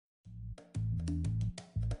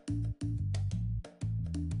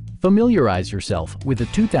Familiarize yourself with the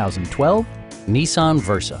 2012 Nissan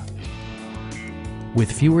Versa.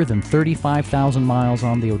 With fewer than 35,000 miles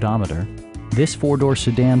on the odometer, this four-door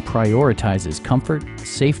sedan prioritizes comfort,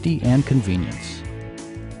 safety, and convenience.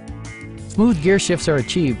 Smooth gear shifts are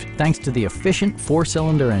achieved thanks to the efficient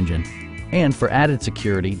four-cylinder engine. And for added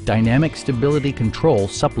security, dynamic stability control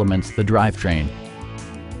supplements the drivetrain.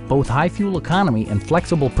 Both high fuel economy and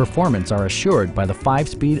flexible performance are assured by the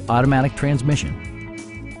 5-speed automatic transmission.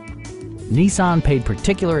 Nissan paid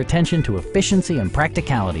particular attention to efficiency and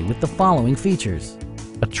practicality with the following features: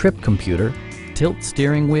 a trip computer, tilt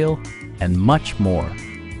steering wheel, and much more.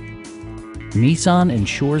 Nissan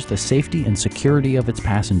ensures the safety and security of its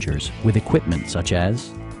passengers with equipment such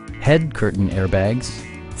as head curtain airbags,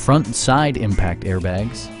 front and side impact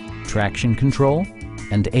airbags, traction control,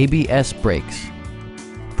 and ABS brakes.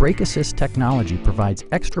 Brake assist technology provides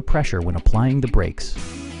extra pressure when applying the brakes.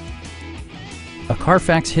 A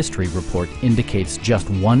Carfax history report indicates just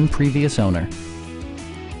one previous owner.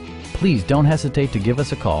 Please don't hesitate to give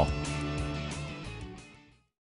us a call.